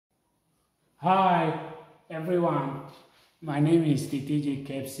Hi everyone, my name is TTJ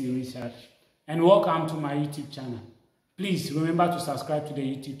Kepsi Richard and welcome to my YouTube channel. Please remember to subscribe to the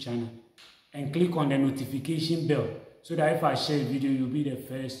YouTube channel and click on the notification bell so that if I share a video, you'll be the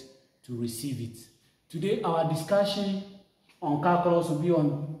first to receive it. Today our discussion on calculus will be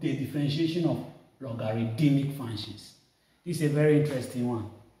on the differentiation of logarithmic functions. This is a very interesting one.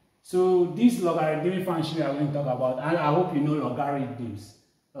 So this logarithmic function we are going to talk about, and I hope you know logarithms.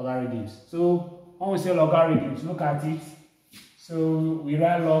 So when we say logarithms, look at it. So we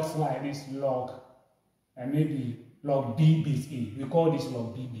write logs like this, log, and maybe log b base a. We call this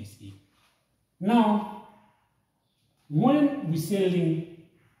log b base a. Now, when we say ling,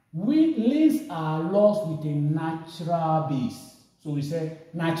 lings are logs with a natural base. So we say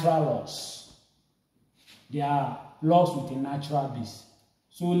natural logs. They are logs with a natural base.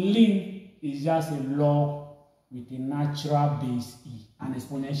 So ling is just a log with a natural base e, an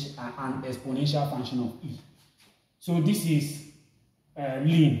exponential function of e. So this is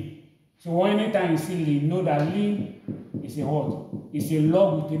ling. So anytime you see ling, know that ling is a what? It's a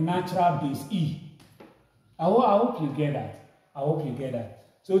log with a natural base e. I hope you get that.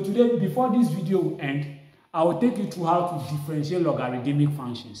 So today, before this video will end, I will take you through how to differentiate logarithmic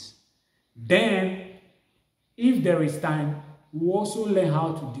functions. Then, if there is time, we'll also learn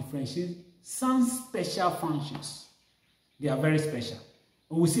how to differentiate some special functions. They are very special.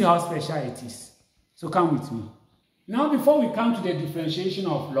 We'll see how special it is. So come with me. Now, before we come to the differentiation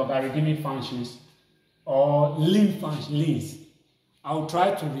of logarithmic functions or lings, I'll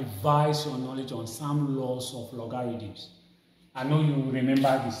try to revise your knowledge on some laws of logarithms. I know you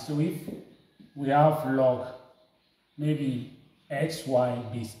remember this. So if we have log, maybe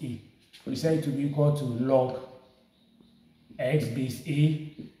xy base a, we say it to be equal to log x base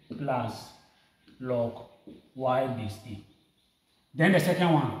a plus log y base a. Then the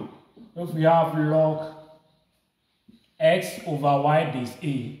second one, if we have log x over y base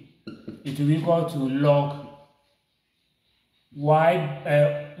a, it will be equal to log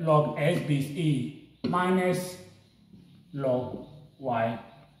log x base a minus log y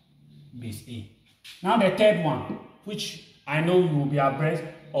base a. Now the third one, which I know you will be abreast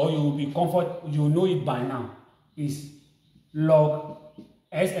or you will be you know it by now, is log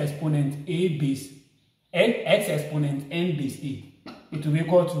x exponent a base x exponent n base a. It will be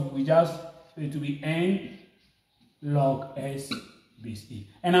equal to it will be n log s base a.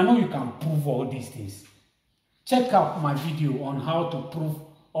 And I know you can prove all these things. Check out my video on how to prove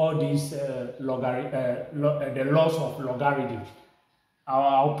all these the laws of logarithm.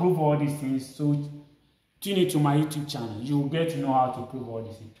 I'll prove all these things. So tune into my YouTube channel. You will get to know how to prove all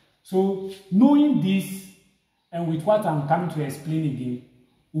these things. So knowing this and with what I'm coming to explain again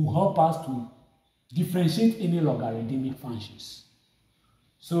will help us to differentiate any logarithmic functions.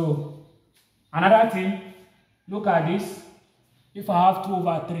 So another thing, look at this. If I have 2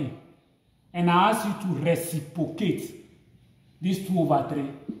 over 3 and I ask you to reciprocate this 2 over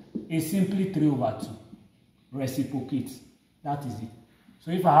 3, is simply 3 over 2. Reciprocate. That is it.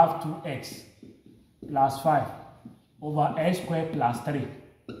 So if I have 2x plus 5 over x squared plus 3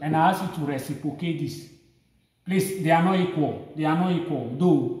 and I ask you to reciprocate this, please, they are not equal. They are not equal,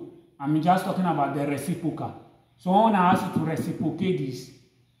 though I'm just talking about the reciprocal. So when I ask you to reciprocate this,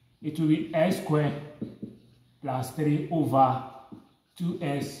 it will be x squared plus 3 over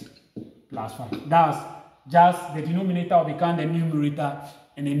 2x plus 5. That's just the denominator will become the numerator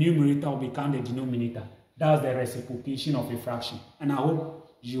and the numerator will become the denominator. That's the reciprocation of a fraction. And I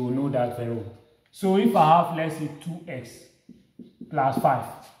hope you will know that very well. So if I have, let's say, 2x plus 5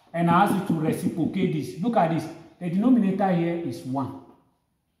 and I ask you to reciprocate this, look at this. The denominator here is 1.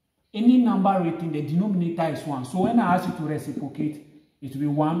 Any number rating, the denominator is 1. So when I ask you to reciprocate, it will be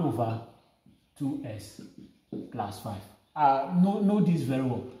 1 over 2s plus 5. Know this very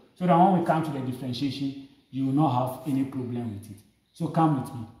well. So that when we come to the differentiation, you will not have any problem with it. So come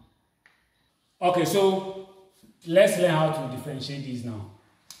with me. Okay, so let's learn how to differentiate this now.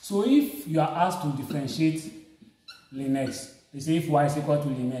 So if you are asked to differentiate ln x, they say if y is equal to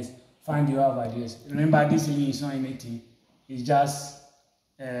ln x, find the y over ds. Remember, this ln is not anything. It's just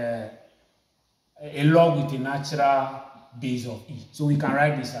a log with a natural base of e. So we can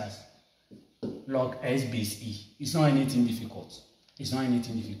write this as log s base e. It's not anything difficult.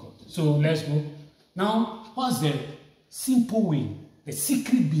 So let's go. Now, what's the simple way, the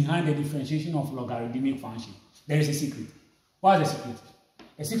secret behind the differentiation of logarithmic function? There is a secret. What's the secret?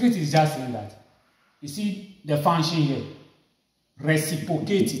 The secret is just saying that, you see the function here,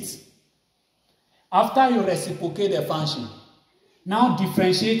 reciprocate it. After you reciprocate the function, now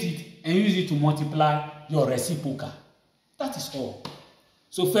differentiate it and use it to multiply your reciprocal. That is all.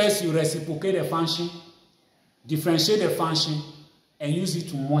 So first you reciprocate the function, differentiate the function, and use it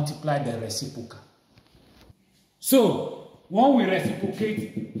to multiply the reciprocal. So when we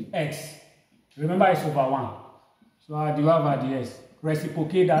reciprocate x, remember it's over 1. So I do have at the s.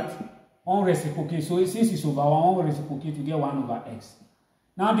 Reciprocate that. On reciprocate, so since it's over 1, on reciprocate, you get 1 over x.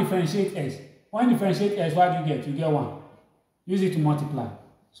 Now differentiate x. When you differentiate x, what do you get? You get 1. Use it to multiply.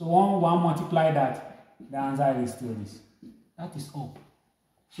 So 1 multiply that, the answer is still this. That is all.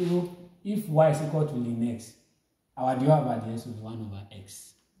 So if y is equal to ln x, our derivative at the s will be 1 over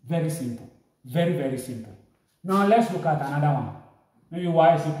x. Very simple. Very, very simple. Now let's look at another one. Maybe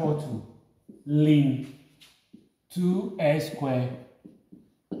y is equal to ln 2x squared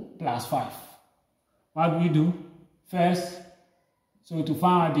plus 5. What do we do? First, so to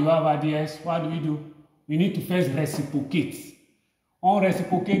find our derivative at the s, what do? We need to first reciprocate. On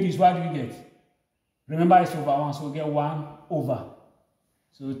reciprocate this, what do we get? Remember it's over 1, so we get 1 over.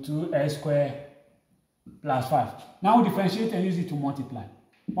 So 2x squared plus 5. Now we differentiate and use it to multiply.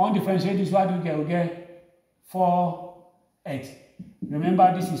 On differentiate this, what do we get? We get 4x.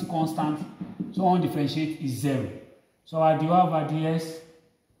 Remember this is constant, so on differentiate is 0. So our derivative at ds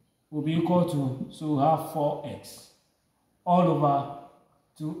will be equal to, so we have 4x all over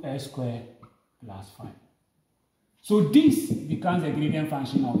 2x squared plus 5. So this becomes the gradient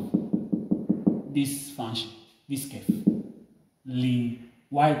function of this function, this curve. Ln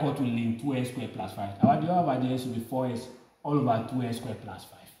y equal to ln 2x squared plus 5. Our derivative at ds will be 4x all over 2x squared plus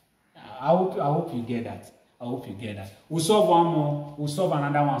 5. I hope you get that. I hope you get that. We'll solve one more. We'll solve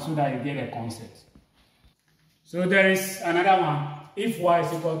another one so that you get the concept. So there is another one. If y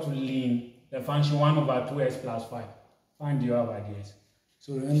is equal to ln the function 1 over 2x plus 5, find the derivative at ds.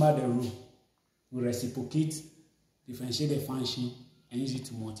 So remember the rule. We reciprocate, differentiate the function, and use it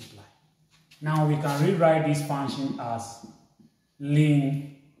to multiply. Now we can rewrite this function as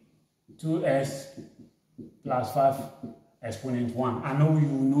ln 2x plus 5 exponent 1. I know you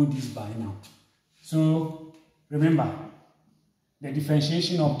know this by now. So remember, the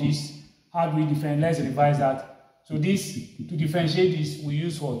differentiation of this, how do we differentiate? Let's revise that. So this, to differentiate this, we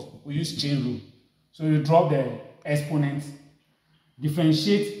use what? We use chain rule. So you drop the exponent,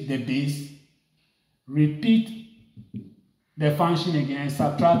 differentiate the base, repeat the function again, and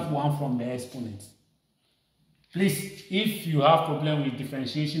subtract 1 from the exponent. Please, if you have problem with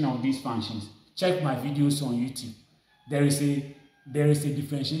differentiation of these functions, check my videos on YouTube. There is a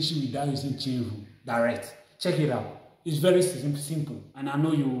differentiation without using chain rule, direct. Check it out. It's very simple, and I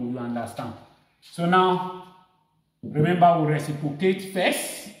know you understand. So now, remember we reciprocate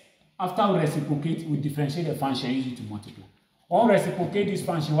first. After we reciprocate, we differentiate the function and use it to multiply. On reciprocate this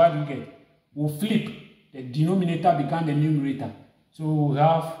function, what do you get? We'll flip. The denominator becomes the numerator. So we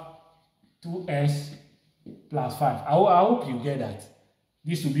have 2s plus 5. I hope you get that.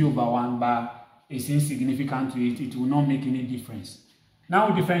 This will be over 1, but it's insignificant to it. It will not make any difference. Now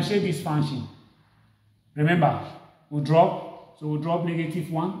we differentiate this function. Remember, we drop. So we drop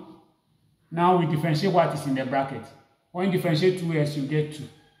negative 1. Now we differentiate what is in the bracket. When you differentiate 2s, you get 2.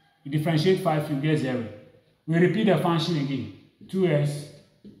 You differentiate 5, you get 0. We repeat the function again. 2s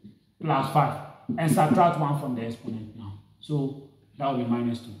plus 5. And subtract 1 from the exponent now. So that will be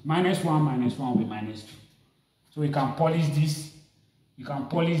minus 2. Minus 1 will be minus 2. So we can polish this. You can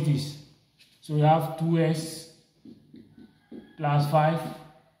polish this. So we have 2s plus 5.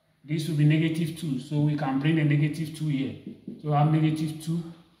 This will be negative 2. So we can bring the negative 2 here. So we have negative 2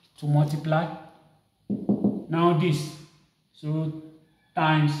 to multiply. Now this. So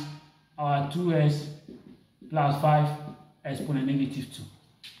times our 2s plus 5 exponent negative 2.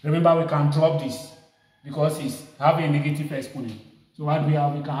 Remember, we can drop this because it's having a negative exponent. So what we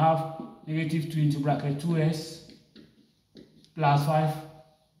have? We can have negative 2 into bracket 2s plus 5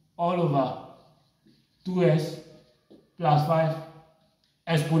 all over 2s plus 5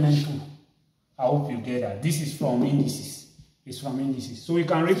 exponent 2. I hope you get that. This is from indices. It's from indices. So we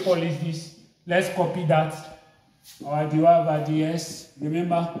can repolish this. Let's copy that. Our derivative ds,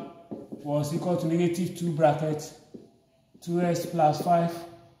 remember, was equal to negative 2 bracket 2s plus 5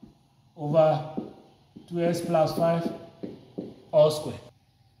 over 2s plus 5 all square.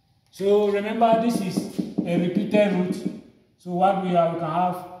 So remember, this is a repeated root. So what we have, we can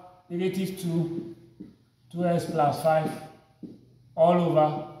have negative 2s plus 5 all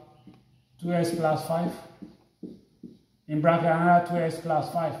over 2s plus 5 in bracket another 2s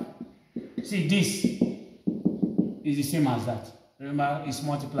plus 5. See, this is the same as that. Remember, it's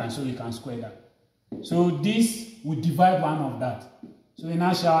multiplying, so you can square that. So this will divide one of that. So in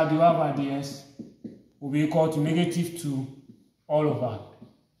our derivative ds will be equal to negative 2 all over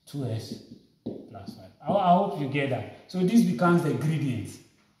 2s plus 5. I hope you get that. So this becomes the gradient.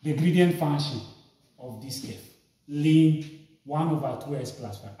 the gradient function of this curve. Ln 1 over 2s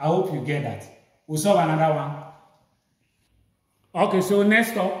plus 5. I hope you get that. We'll solve another one. Okay, so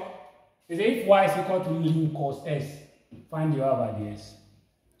next up is if y is equal to ln cos s, find the y over the s.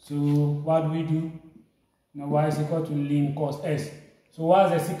 So what do we do? Now y is equal to ln cos s. So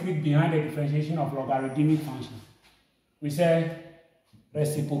what's the secret behind the differentiation of logarithmic function? We say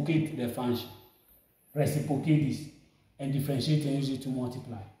reciprocate the function. Reciprocate this and differentiate and use it to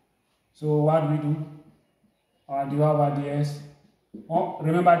multiply. So what do we do? Our dy over ds. Oh,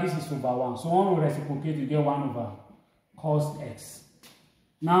 remember this is over 1. So when we reciprocate, you get 1 over cos x.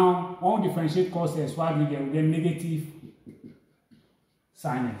 Now, when we differentiate cos x, what do we get? We get negative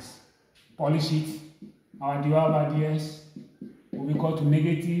sin x. Polish it. Our dy over ds will be equal to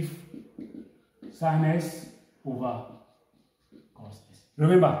negative sin x over cos x.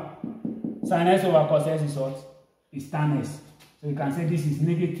 Remember, sin x over cos x is what? Is tan s. So you can say this is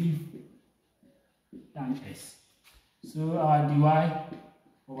negative tan s. So our dy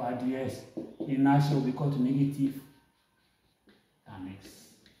over ds in actual will be equal to negative tan x.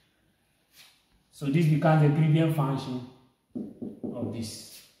 So this becomes the gradient function of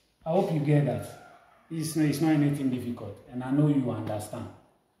this. I hope you get that. It's not anything difficult, and I know you understand.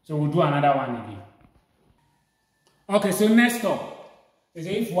 So we'll do another one again. Okay, so next up is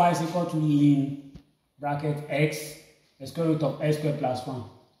if y is equal to ln bracket x, the square root of x squared plus 1,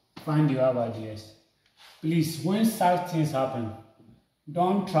 find the y over ds. Please, when such things happen,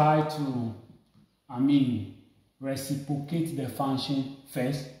 don't try to, reciprocate the function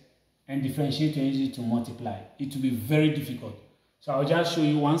first and differentiate and use it to multiply. It will be very difficult. So I'll just show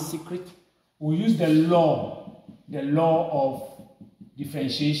you one secret. We'll use the law of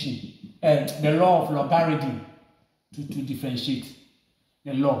differentiation, the law of logarithm to differentiate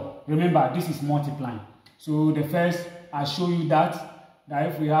the law. Remember, this is multiplying. So the first, I'll show you that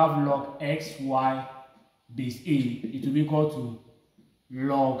if we have log x, y base a, it will be equal to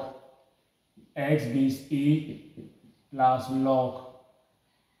log x base a plus log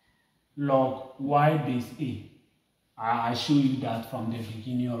y base a. I show you that from the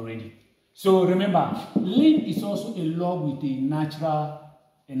beginning already. So remember, ln is also a log with a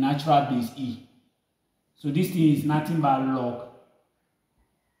natural base e. So this thing is nothing but log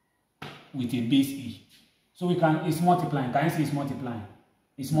with a base e. So it's multiplying. Can you see it's multiplying?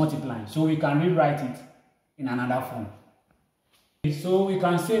 It's multiplying. So we can rewrite it in another form. So we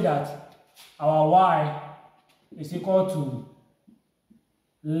can say that our y is equal to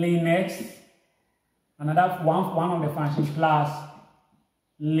ln x, another one of the functions, plus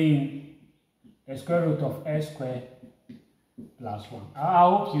ln the square root of x squared plus 1. I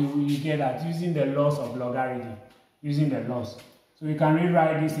hope you get that using the laws of logarithm, using the laws. So we can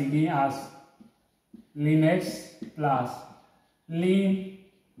rewrite this again as ln x plus ln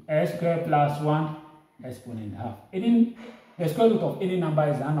x squared plus 1 exponent half. The square root of any number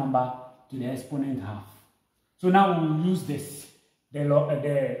is a number to the exponent half. So now we'll use this, the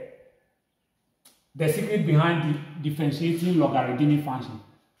secret behind the differentiating logarithmic function.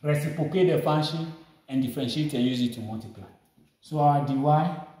 Reciprocate the function and differentiate and use it to multiply. So our dy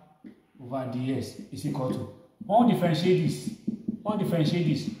over ds is equal to, when we differentiate this, what do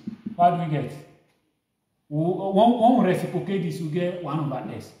we get? When we reciprocate this, we get 1 over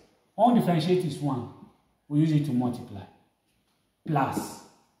s. When we differentiate this 1, we use it to multiply. Plus,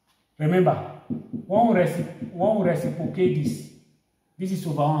 remember, when we reciprocate this is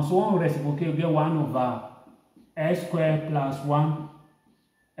over 1. So when we reciprocate, we get 1 over s squared plus 1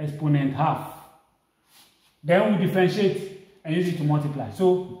 exponent half. Then we differentiate and use it to multiply.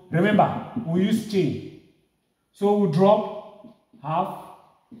 So remember, we use chain. So we drop half,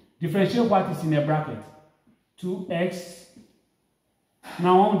 differentiate what is in a bracket, 2x.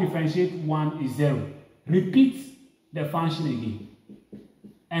 Now when we differentiate 1 is 0. Repeat the function again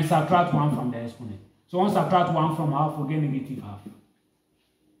and subtract 1 from the exponent. So when we subtract 1 from half, we get negative half.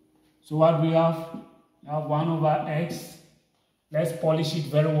 So what we have? We have 1 over x. Let's polish it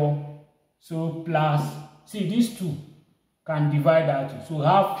very well. So plus, see these two can divide that 2. So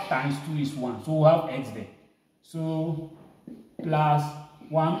half times 2 is 1. So we have x there. So plus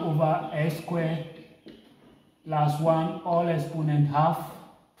 1 over x squared plus 1 all exponent half.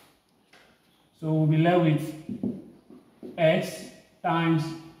 So we'll be left with x times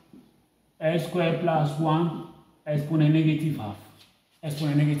x squared plus 1 exponent negative half.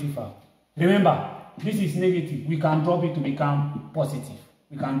 Exponent negative half. Remember, this is negative. We can drop it to become positive.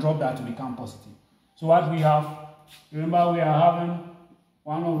 We can drop that to become positive. So what we have, remember we are having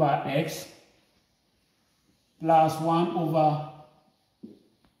 1 over x plus 1 over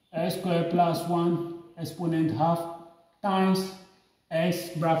x squared plus 1 exponent half times x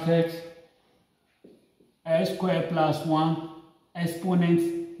bracket x squared plus 1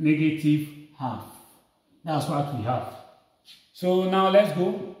 exponent negative half. That's what we have. So now let's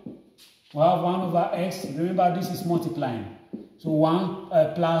go. We have 1 over x. Remember, this is multiplying. So 1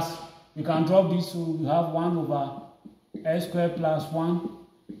 plus, we can drop this, so we have 1 over x squared plus 1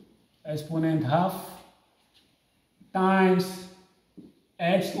 exponent half times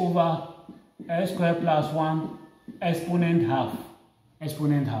x over x squared plus 1 exponent half.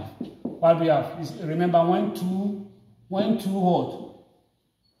 Exponent half. What we have is, remember, when two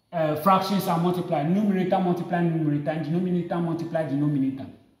fractions are multiplied, numerator multiply numerator and denominator multiply denominator.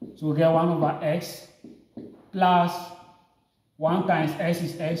 So we get 1 over x plus 1 times x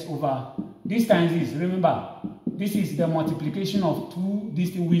is x over this times this. Remember, this is the multiplication of two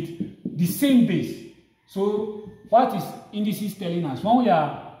distinct with the same base. So what is indices telling us? When we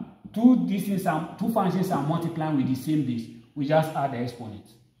are two functions are multiplying with the same base, we just add the exponent.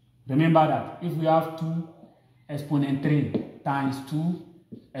 Remember that if we have 2 exponent 3 times 2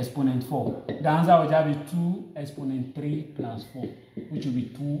 exponent 4, the answer will just be 2 exponent 3 plus 4, which will be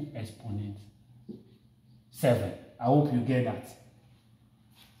 2 exponent 7. I hope you get that.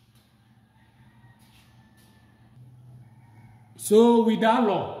 So with that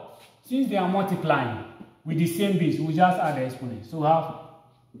law, since they are multiplying with the same base, we just add the exponent. So we have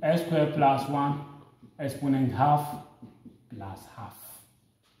x squared plus 1 exponent half plus half.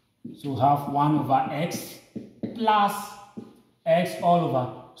 So half 1 over x plus x all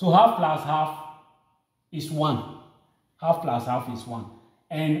over. So half plus half is 1. Half plus half is 1.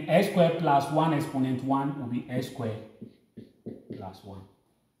 And x squared plus 1 exponent 1 will be x squared plus 1.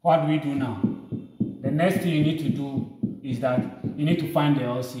 What do we do now? The next thing you need to do is that you need to find the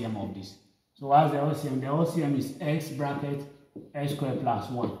LCM of this. So what's the LCM? The LCM is x bracket x squared plus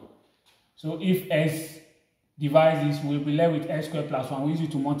 1. So if x divides this, we'll be left with x squared plus 1. We use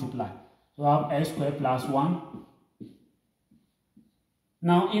it to multiply. So I have x squared plus 1.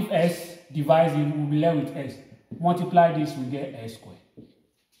 Now if x divides it, we'll be left with x. Multiply this, we get x squared.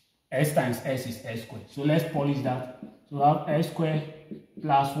 X times x is x squared. So let's polish that. So we have x squared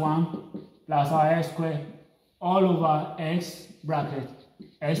plus 1 plus our x squared all over x bracket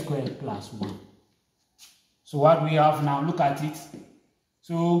x squared plus 1. So what we have now, look at it.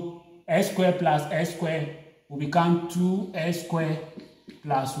 So x squared plus x squared will become 2x squared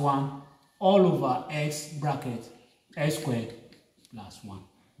plus 1 all over x bracket x squared plus 1.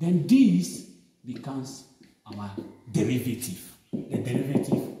 Then this becomes our derivative, the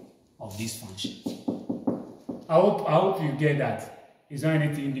derivative of this function. I hope you get that. It's not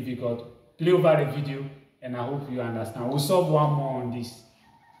anything difficult. Play over the video and I hope you understand. We'll solve one more on this.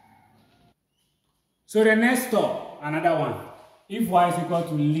 So the next step, another one. If y is equal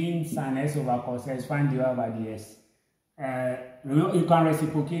to ln sin s over cos s, find dy by dx. You can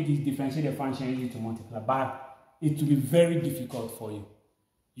reciprocate this, differentiate the function, use it to multiply, but it will be very difficult for you.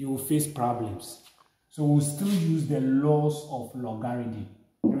 You will face problems. So we'll still use the laws of logarithm.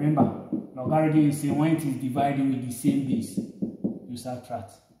 Remember, logarithm is saying when it is divided with the same base, you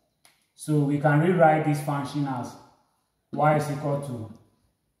subtract. So we can rewrite this function as y is equal to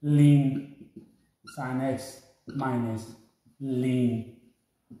ln sin x minus ln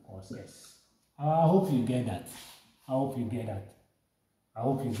cos s. I hope you get that. I hope you get that. I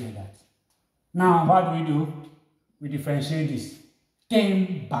hope you get that. Now, what do? We differentiate this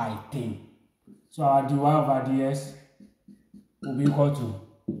 10 by 10. So our dy over dx will be equal to,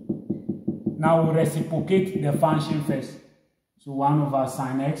 now we reciprocate the function first. So 1 over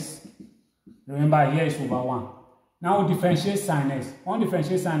sin x. Remember, here is over 1. Now we differentiate sin x. When we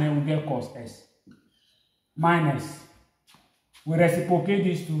differentiate sin x, we get cos s. Minus, we reciprocate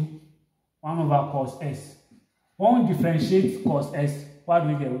this to 1 over cos s. When we differentiate cos s, what do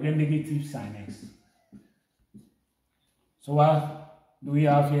we get? We get negative sin x. So what do we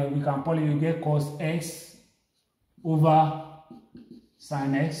have here? We can probably get cos x over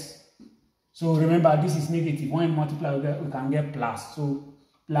sin x. So remember, this is negative. When we multiply, we can get plus. So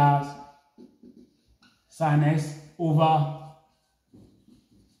plus sin x over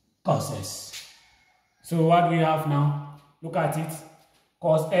cos s. So what do we have now? Look at it.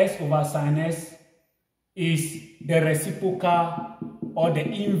 Cos s over sin s is the reciprocal or the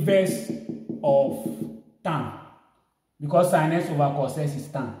inverse of tan. Because sin s over cos s is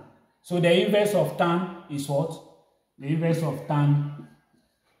tan. So the inverse of tan is what? The inverse of tan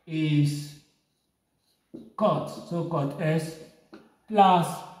is cot. So cot s plus,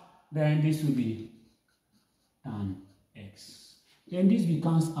 then this will be tan x. Then this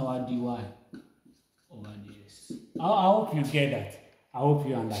becomes our dy over dx. I hope you get that. I hope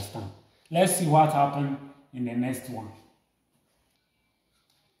you understand. Let's see what happened in the next one.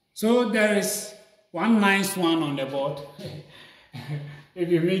 So there is one nice one on the board. If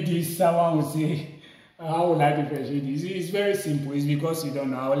you read this, someone will say, how will I differentiate this? It's very simple. It's because you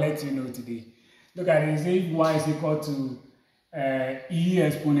don't know. I'll let you know today. Look at it. Say if y is equal to e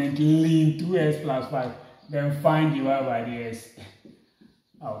exponent ln 2s plus 5, then find dy by dx.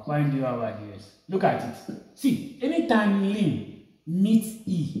 I'll find dy by dx. Look at it. See, anytime ln meets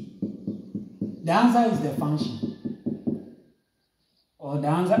e, the answer is the function. Or the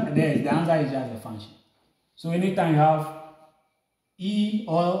answer is just the function. So anytime you have e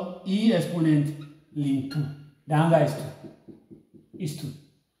or e exponent ln 2, the answer is 2.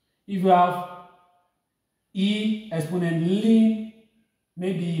 If you have e exponent ln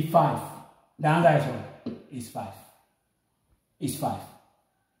maybe 5, the answer is what? Is 5. Is 5.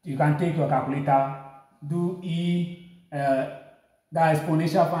 You can take your calculator, do e the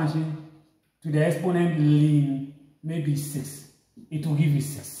exponential function to the exponent ln maybe 6. It will give you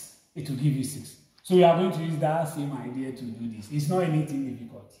 6. It will give you 6. So you are going to use that same idea to do this. It's not anything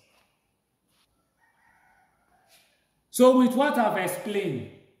difficult. So with what I've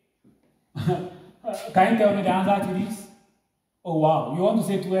explained, can you tell me the answer to this? Oh wow, you want to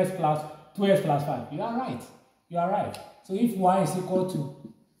say 2s plus 5. You are right. You are right. So if y is equal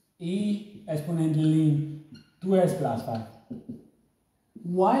to e exponent ln 2s plus 5,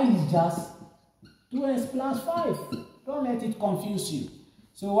 y is just 2s plus 5. Don't let it confuse you.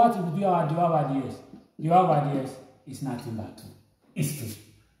 So what will be our dy by dx? Dy by dx is nothing but 2. It's 2.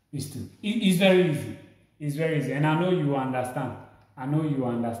 It's 2. It's very easy. It's very easy. And I know you understand. I know you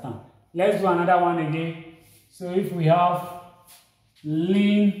understand. Let's do another one again. So if we have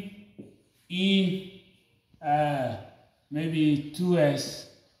ln e maybe 2s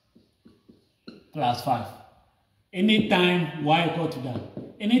plus 5. Anytime y equal to that,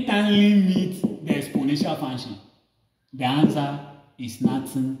 anytime ln meets the exponential function, the answer is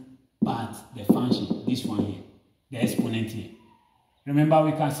nothing but the function, this one here, the exponent here. Remember,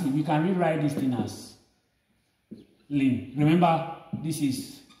 we can rewrite this thing as ln. Remember, this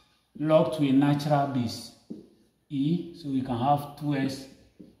is log to a natural base e, so we can have 2s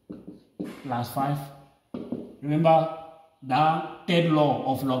plus 5. Remember that third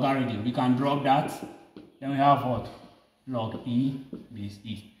law of logarithm, we can drop that, then we have what? Log e base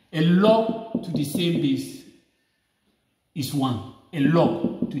e. A log to the same base is 1. A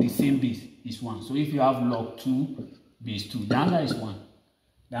log to the same base is 1. So if you have log 2 base 2, the answer is 1.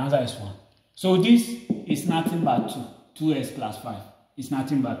 The answer is 1. So this is nothing but 2s plus 5. It's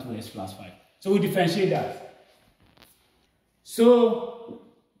nothing but 2s plus 5. So we differentiate that. So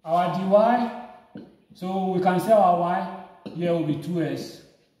our dy, so we can say our y here will be 2s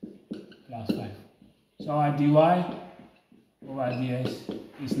plus 5. So our dy over dx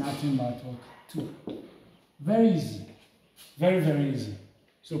is nothing but what? 2. Very easy. Very, very easy.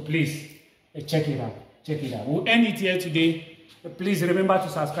 So please, check it out. Check it out. We'll end it here today. Please remember to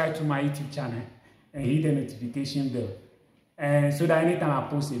subscribe to my YouTube channel and hit the notification bell. And so that anytime I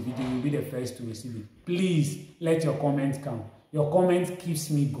post a video, you'll be the first to receive it. Please let your comments count. Your comment keeps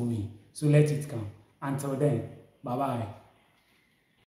me going. So let it count. Until then, bye-bye.